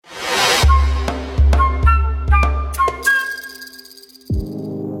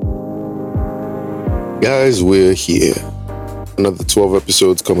Guys, we're here. Another 12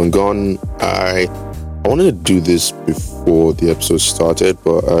 episodes come and gone. I wanted to do this before the episode started,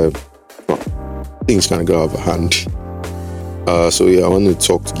 but things kind of got out of hand. I wanted to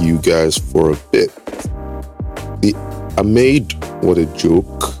talk to you guys for a bit. I made what a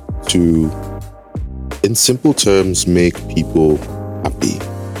joke to, in simple terms, make people happy.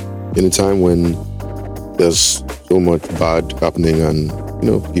 In a time when there's so much bad happening and,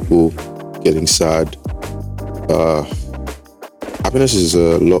 people getting sad, happiness is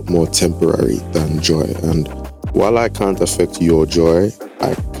a lot more temporary than joy. And while I can't affect your joy,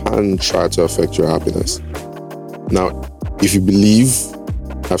 I can try to affect your happiness. Now, if you believe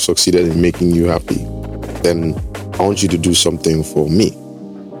I've succeeded in making you happy, then I want you to do something for me.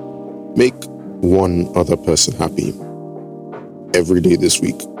 Make one other person happy every day this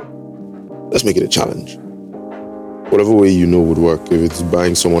week. Let's make it a challenge. Whatever way would work. If it's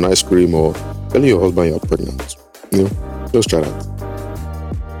buying someone ice cream or telling your husband you're pregnant, just try that.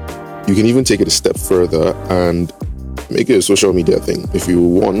 You can even take it a step further and make it a social media thing. If you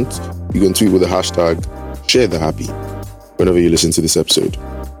want, you can tweet with the hashtag #ShareTheHappy whenever you listen to this episode.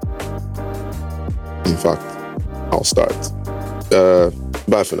 In fact, I'll start.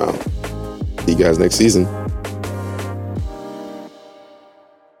 Bye for now. See you guys next season.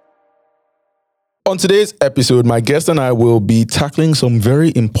 On today's episode, my guest and I will be tackling some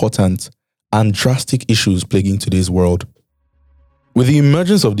very important and drastic issues plaguing today's world. With the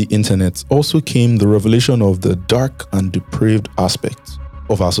emergence of the internet also came the revelation of the dark and depraved aspects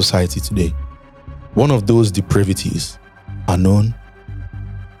of our society today. One of those depravities are known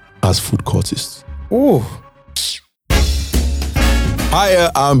as food cultists. Ooh.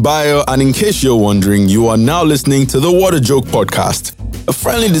 Hiya, I'm Bayo, and in case you're wondering, you are now listening to the What a Joke podcast. A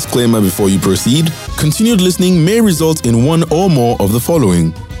friendly disclaimer before you proceed: continued listening may result in one or more of the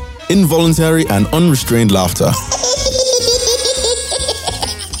following: involuntary and unrestrained laughter,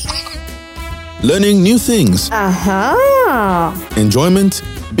 learning new things, enjoyment,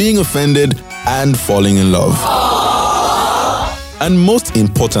 being offended, and falling in love. And most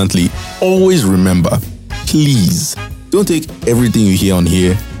importantly, always remember, please, don't take everything you hear on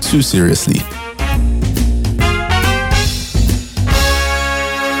here too seriously.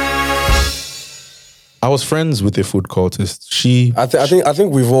 I was friends with a food cultist. I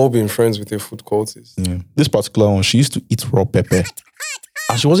think we've all been friends with a food cultist. Yeah. This particular one, she used to eat raw pepper.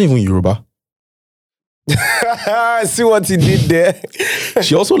 And she wasn't even Yoruba. I see what he did there.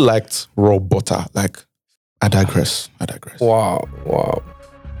 She also liked raw butter. I digress. Wow.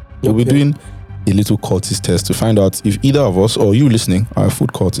 We'll be doing a little cultist test to find out if either of us or you listening are a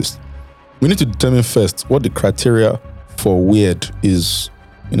food cultist. We need to determine first what the criteria for weird is.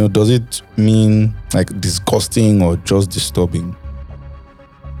 Does it mean disgusting or just disturbing?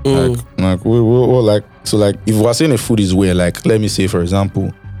 If we're saying a food is weird, let me say, for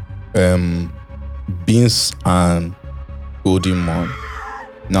example, beans and golden morn.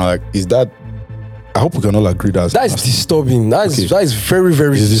 Now, is that? I hope we can all agree that is disturbing. That is very,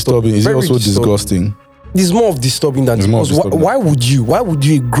 very disturbing. Is it also disturbing. disgusting? It's more of disturbing than because why would you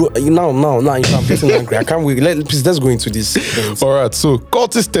grow now if I'm getting angry, I can't wait. Let's go into this. All right, so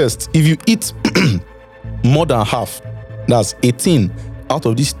cultist test. If you eat more than half, that's 18 out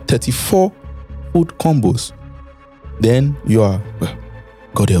of these 34 food combos, then you are,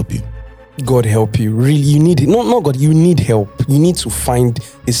 God help you. God help you. Really, you need it. Not God, you need help. You need to find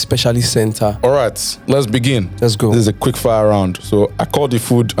a specialist center. All right, let's begin. Let's go. This is a quick fire round. So I call the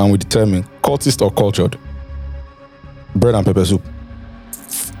food and we determine cultist or cultured. Bread and pepper soup.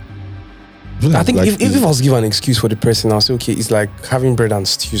 I think if I was given an excuse for the person, I'll say, okay, it's like having bread and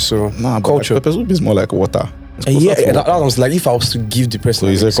stew. So culture. Pepper soup is more like water. That was like if I was to give the person.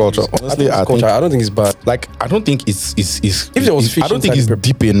 So is it culture? Honestly, I don't think it's bad. I don't think it's if there was fish, I don't think it's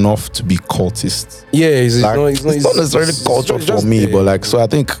deep enough to be cultist. Yeah, it's not necessarily culture for me, but so I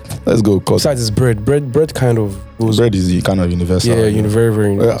think let's go culture. Besides, it's bread. Bread kind of goes. Bread is kind of universal. Yeah, very,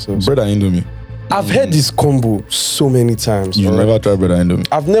 very universal. Bread and Indomie. I've heard this combo so many times. You've never tried bread and Indomie?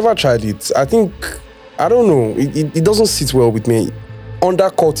 I've never tried it. I don't know. It doesn't sit well with me.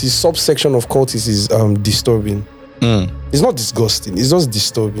 Under cultist, subsection of cultist is disturbing. It's not disgusting. It's just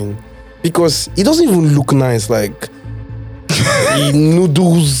disturbing. Because it doesn't even look nice.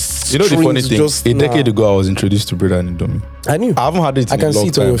 Noodles. You know the funny thing? A decade ago, I was introduced to bread and Indomie. I knew. I haven't had it in a long time. I can see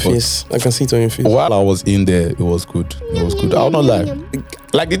it on your face. I can see it on your face. While I was in there, it was good. I'll not lie.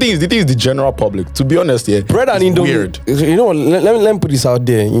 The thing is the general public. To be honest, bread and Indomie. Weird. Let me put this out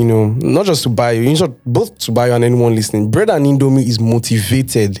there. Not just to buy you, both to buy you and anyone listening. Bread and Indomie is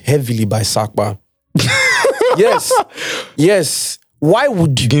motivated heavily by Sakpa. Yes. Why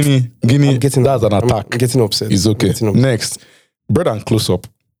would you? Gini, getting- that's an I'm attack. getting upset. It's okay. I'm getting upset. Next, bread and close-up.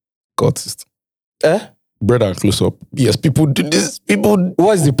 Cultist. Eh? Bread and close-up. Yes, people do this. People.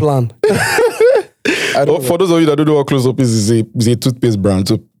 What is the plan? I don't know. For those of you that don't know what close-up is a toothpaste brand.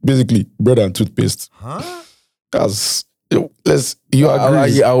 So basically, bread and toothpaste. Because you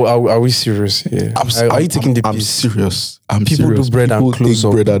agree. Are we serious? Yeah. Are you taking the I'm piss? serious. I'm People serious. do bread and People take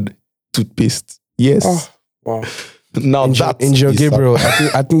close-up. bread and toothpaste. Yes. Oh, wow. Now that Angel is Gabriel,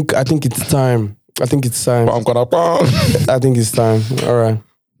 I think it's time. I think it's time. I'm gonna I think it's time. All right.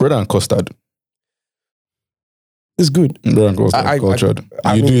 bread and custard. It's good. Bread and custard. I- cultured.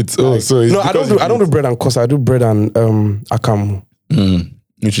 I You mean, do it. Oh, so it's No, I don't do bread and custard. I do bread and akamu.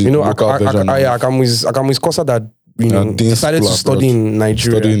 Which is You know, local version. akamu is custard that Didn't decided to splash study in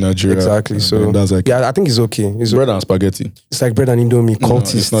Nigeria. Study in Nigeria. Exactly. And So then that's like yeah, I think it's okay. It's bread and spaghetti. It's like bread and indomie. No,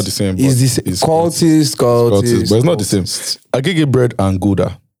 Cultist. it's not the same. It's but the same. it's Cultist. But it's not the same. Agege bread and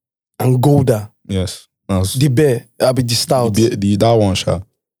Gouda. And Gouda. Yes. That's The bear. I'll be the stout. that one, sha.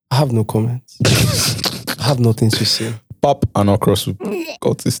 I have no comments. I have nothing to say. Pap and okra soup.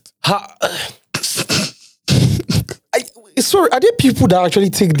 Cultist. Sorry, are there people that actually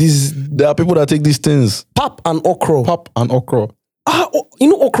take these There are people that take these things. pap and okra? Pap and okra. You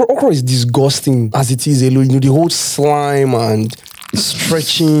know, okra is disgusting as it is alone. You know, the whole slime and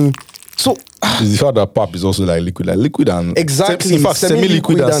stretching. So It's the fact that pap is also like liquid and exactly, in fact,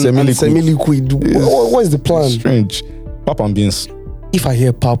 semi-liquid and semi-liquid. semi-liquid. What is the plan? Strange. Pap and beans. If I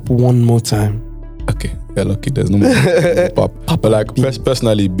hear pap one more time, Okay, you're lucky. There's no more pap. But like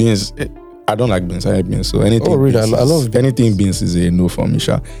personally, beans. I don't like beans. I hate beans. So anything. Oh, really? Beans I love beans. anything beans is a no for me.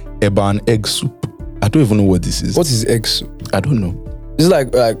 Sha. Eba and egg soup. I don't even know what this is. what is egg soup? I don't know. Is it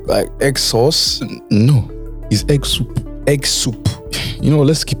like egg sauce? No, it's egg soup. Egg soup. You know,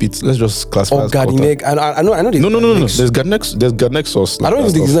 let's keep it. Let's just classify. Or as garden culture. egg. I know. No. Garden egg There's soup. garden sauce. I don't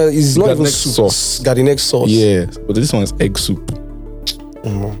even think it's not even Garden soup. sauce. Garden egg sauce. Yeah, but this one is egg soup.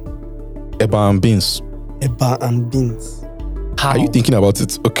 Eba and beans. Eba and beans. How? Are you thinking about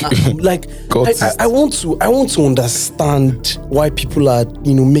it? Okay. Like Cultist. I want to understand why people are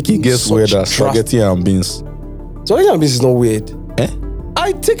making Guess such where that drastic. spaghetti and beans? Spaghetti and beans is not weird. Eh?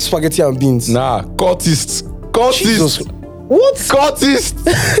 I take spaghetti and beans. Nah, cultists. Jesus. Cultists. What? Cultists.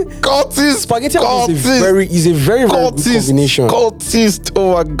 Cultists. Spaghetti and beans is a very very good cultist. combination. Cultist.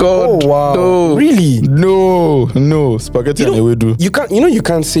 Oh my god. Oh wow. No. Really? No. Spaghetti and ewedu. You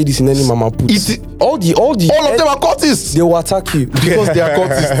can't say this in any mama put. All of them are cultists. they will attack you Because they are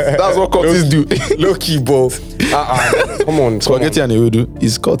cultists. That's what cultists do. low key bro. Come on. Spaghetti and ewedu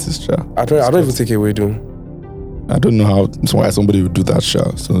is cultist, sha. I don't even take it away, dude. I don't know why somebody would do that,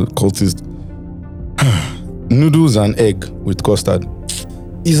 sha. So cultist. Noodles and egg with custard.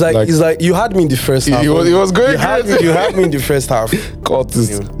 It's like you had me in the first half. It was going You had me in the first half.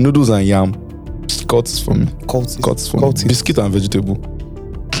 Cultist. Yeah. Noodles and yam. Cultist for me. Cultist for me. Cultist. Biscuit and vegetable.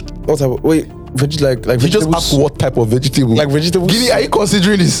 What type of, wait, like You just vegetables? ask what type of vegetable. Like vegetables? Gini, are you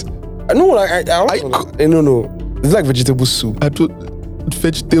considering this? No, like no. It's like vegetable soup. I don't.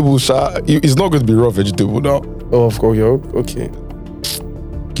 Vegetable, sha. It's not going to be raw vegetable now. Oh, of course. Okay.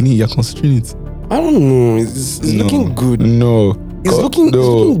 Gini, you're considering it. I don't know. It's looking good. No. It's looking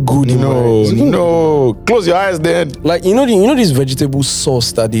good. In my eyes. It's looking No. Close your eyes then. Like you know this vegetable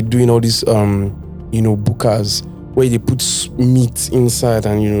sauce that they do in all these bukas where they put meat inside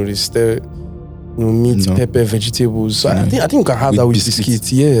and they stir meat, pepper, vegetables. So I think we can have that with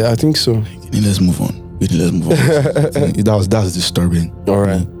biscuits. Yeah, I think so. Gini, let's move on. That's disturbing. All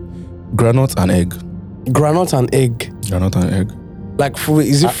right. Granite and egg. Granite and egg. Granite and egg. Like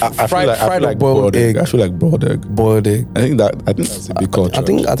is it fried or boiled egg? I feel like boiled egg. Boiled egg. I think that's a big culture. I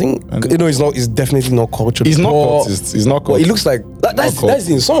think it's definitely not culture. It's not cultist. It's not culture. It looks like that's the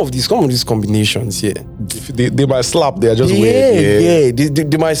thing. Some of these combinations, yeah. They might slap. They are just weird. Yeah.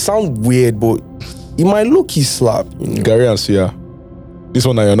 They might sound weird, but it might look he slap. Gary and Suya. This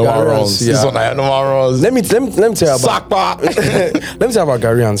one are your normal runs. This one are your normal runs. Let me tell you about Sakpa. let me tell you about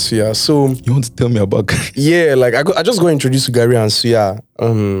Gary and Suya. So You want to tell me about Gary? yeah, like I just got introduced to Gary and Suya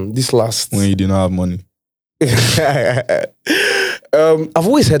this last When you didn't have money. I've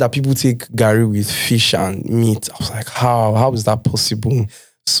always heard that people take Gary with fish and meat. I was like, how is that possible?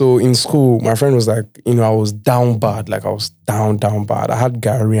 So in school, my friend was like, I was down bad. Like I was down bad. I had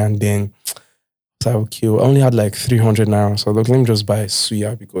Gary and then I was like, okay, I only had like 300 naira. So I was like, let me just buy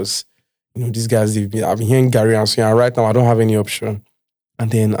Suya because, these guys, I've been hearing Gary and Suya. And right now, I don't have any option.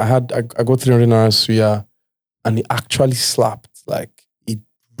 And then I got 300 naira Suya and it actually slapped. Like it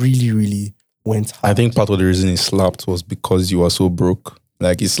really, really went hard. I think part of the reason it slapped was because you were so broke.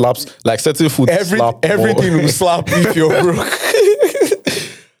 Like it slaps, like certain food slap. Everything will slap if you're broke.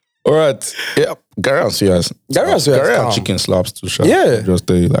 All right. Yeah. Gary and Suya. Gary and Suya. Gary and chicken slaps too. Yeah. Just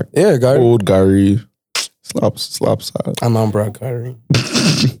tell you like. Yeah, Gary. Old Gary slaps. I'm Ambra Gary.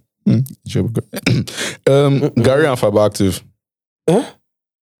 Gary and Fiber Active. Huh?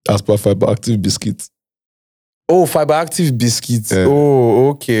 As per Fiber Active biscuits. Oh, Fiber Active biscuits. Yeah. Oh,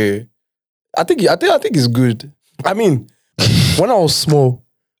 okay. I think it's good. I mean, when I was small,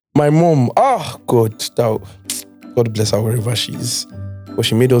 my mom, God bless her wherever she is. But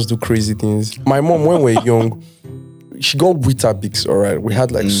she made us do crazy things. My mom, when we were young, she got Weetabix, all right? We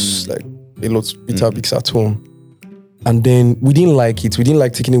had like a lot of Weetabix at home. And then we didn't like it. We didn't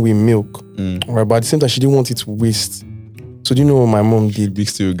like taking away milk. All right, but at the same time, she didn't want it to waste. So do you know what my mom did? Big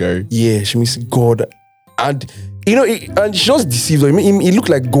still Gary. Yeah, she mixed God. And, and she just deceived her. It looked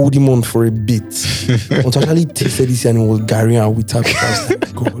like Goldie for a bit. Until I actually tasted this and it was Gary and Weetabix. I was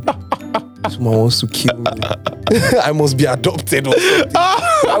like, God. This woman wants to kill me. I must be adopted or something.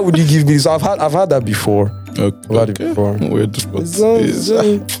 Why would you give me this? I've had that before. Okay. I've had it before. Weird.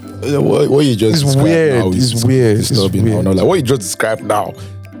 What you just It's described weird. now is It's weird. It's disturbing. weird. No, like what you just described now.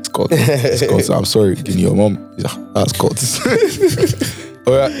 It's Cultist. I'm sorry, Gini, your mom. Yeah, that's Cultist.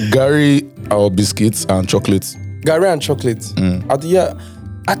 Oh yeah, Gary, our biscuits and chocolates. Gary and chocolate.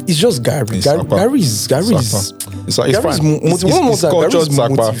 It's just Gary. It's Gary is It's fine. It's culture,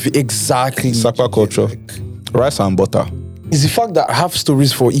 Sakpa. Exactly. Sakpa culture. Rice and butter. It's the fact that I have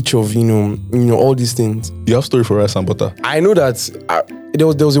stories for each of all these things. You have story for rice and butter? I know that there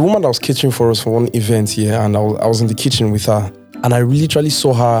was a woman that was catering for us for one event here, and I was in the kitchen with her, and I literally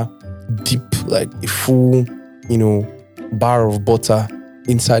saw her dip like a full, bar of butter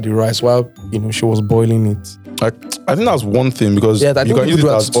inside the rice while she was boiling it. I think that's one thing because you can use it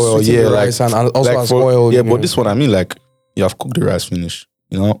as oil, rice and also as oil. Yeah, but this one, I mean, like you have cooked the rice finish,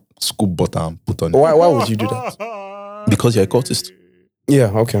 scoop butter and put on it. Why would you do that? Because you're a cultist.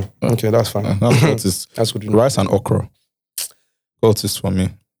 Yeah, okay, that's fine. That's cultist. That's good. Rice and okra. Cultist for me.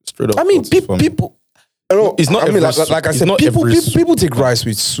 Straight up. I mean, people. It's not. Like I said, people take rice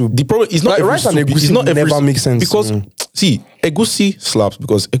with soup. The problem is not like rice and egusi. It's not never makes sense because see, egusi slaps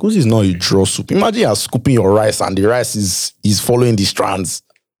because egusi is not a draw soup. Imagine you're scooping your rice and the rice is following the strands.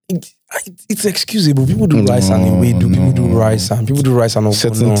 It's excusable. People do rice and ewedu. People do rice and ogbono.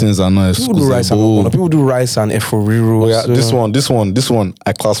 Certain things are not excusable. People do rice and ogbono. People do rice and eforiro. Oh yeah, this one.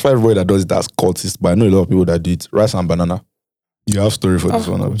 I classify everybody that does it as cultist, but I know a lot of people that do it. Rice and banana. You have story for this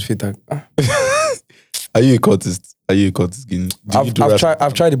one. Are you a cultist? Gini?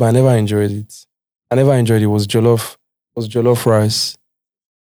 I've tried it, but I never enjoyed it. It was jollof rice.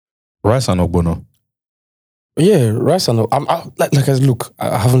 Rice and ogbono. Yeah, rice and look,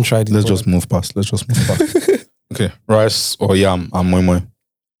 I haven't tried it. Let's just move past. Okay, rice or yam and moi moi.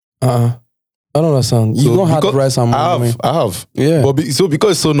 I don't understand. You don't have rice and moi moi. I have. Yeah. But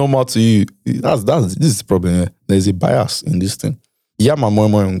because it's so normal to you, this is the problem. Yeah. There's a bias in this thing. Yam and moi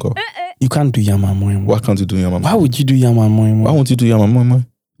moi ungo. You can't do yam and moi moi. Why can't you do yam and moi moi? Why would you do yam and moi moi? Why won't you do yam and moi moi?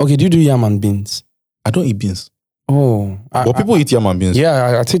 Okay, do you do yam and beans? I don't eat beans. Oh. But people eat yam and beans.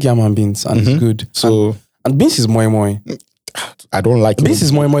 Yeah, I take yam and beans and it's good. So... And beans is moi moi. I don't like beans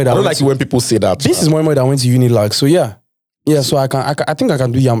is moi moi. I don't like it when people say that. Beans is moi moi that went to Unilag. So yeah. So I think I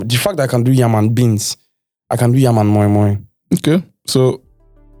can do yam. The fact that I can do yam and beans, I can do yam and moi moi. Okay. So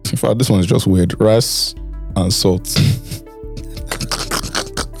in fact, this one is just weird. Rice and salt.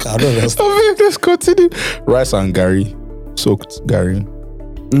 I don't understand. Let's continue. Rice and Gary, soaked Gary.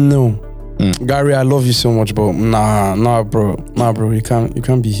 No. Gary, I love you so much, but nah, bro, you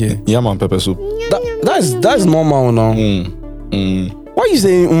can't be here. Yam and pepper soup. That's normal now. Why are you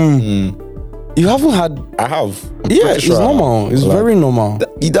saying You haven't had? I have. Yeah, it's normal. It's very normal.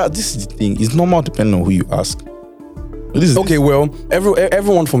 This is the thing. It's normal depending on who you ask. Well,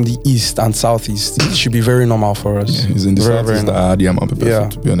 everyone from the east and southeast, it should be very normal for us. Yeah, it's in the southeast that I had yam and pepper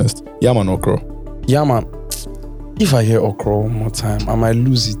soup, to be honest. Yam and okra. Yam and... If I hear okra one more time, I might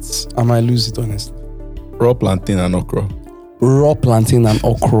lose it, honestly. Raw plantain and okra. Raw plantain and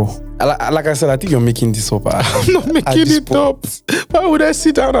okra. Like I said, I think you're making this up. I'm not making it up. Why would I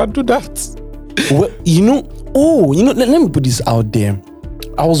sit down and do that? Well, let me put this out there.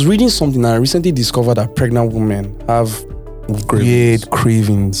 I was reading something and I recently discovered that pregnant women have weird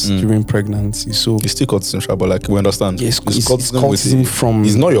cravings during pregnancy. So it's still cultism, but like we understand. Yes, it's cultism from...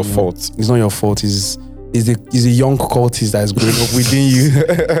 It's not your fault. It's not your fault. It's a young cultist that is growing up within you.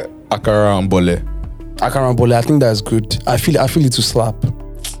 Akara and bole. I think that's good. I feel it to slap.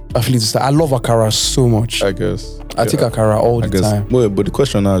 I love akara so much. I guess. I take akara all the time. But the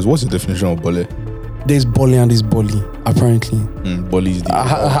question now is, what's the definition of bole? There's Bolly and there's Bolly, apparently. Bolly is the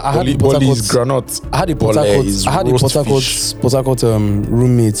I had Bolly is granite. I had a Port Harcourt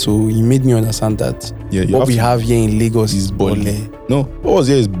roommate, so he made me understand that what we have here in Lagos is Bolly. No, what was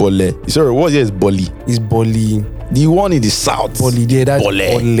here is Bolly. Sorry, what was here is Bolly. It's Bolly. The one in the south. Bolly, yeah, that's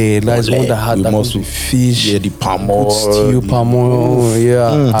Bolly. That's one that had that with fish. Yeah, the palm oil. Stew, palm oil.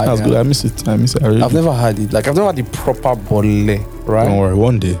 Yeah. That's good. I miss it. I've never had it. Like, I've never had the proper Bolly, right? Don't worry,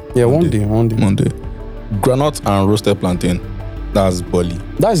 one day. Yeah, one day. Granite and roasted plantain. That's Bolly.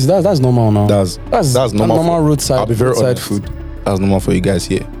 That's normal now. That's normal roadside. I'll be very honest. Food. That's normal for you guys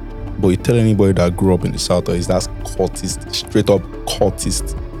here. But you tell anybody that grew up in the south, or that's cultist, straight up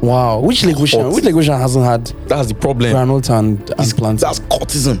cultist. Wow, which Lagosian hasn't had? That's the problem. Granite and plantain. That's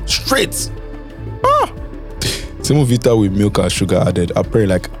cultism, straight. Semovita with milk and sugar added. I pray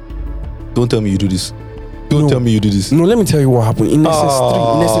like, don't tell me you do this. Don't tell me you do this. No, let me tell you what happened in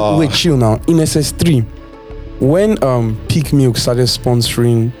SS3. Wait, chill now. In SS3, when Peak Milk started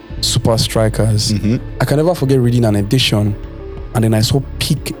sponsoring Super Strikers, I can never forget reading an edition, and then I saw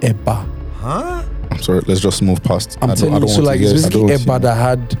Peak Eba. Huh? I'm sorry, let's just move past. I'm telling you, so like it's basically Eba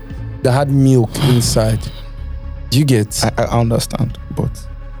that had milk inside. Do you get? I understand, but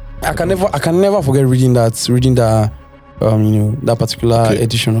I can never forget reading that that particular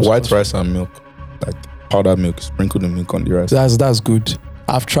edition of white rice and milk, like powdered milk, sprinkle the milk on the rice. That's good.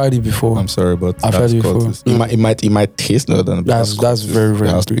 I've tried it before. I'm sorry, but I've tried it before. It might taste better than that's very, very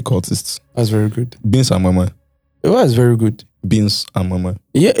it has good. to be cultists. That's very good. Beans and mama. It was very good. Beans and mama.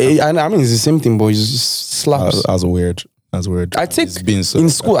 Yeah, I mean it's the same thing, but it's just slaps. As weird. I take beans in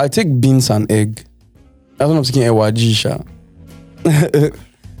school. I take beans and egg. I don't know if I'm taking ewajisha.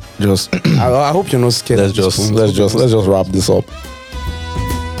 Just I hope you're not scared. Let's just wrap this up.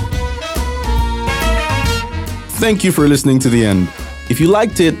 Thank you for listening to the end. If you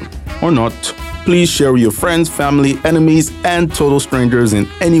liked it or not, please share with your friends, family, enemies, and total strangers in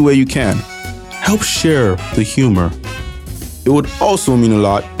any way you can. Help share the humor. It would also mean a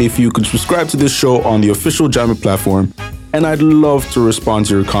lot if you could subscribe to this show on the official Jamit platform, and I'd love to respond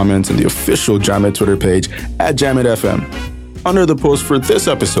to your comments on the official Jamit Twitter page at JamitFM under the post for this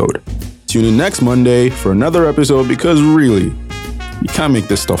episode. Tune in next Monday for another episode because really, you can't make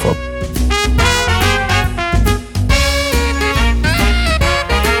this stuff up.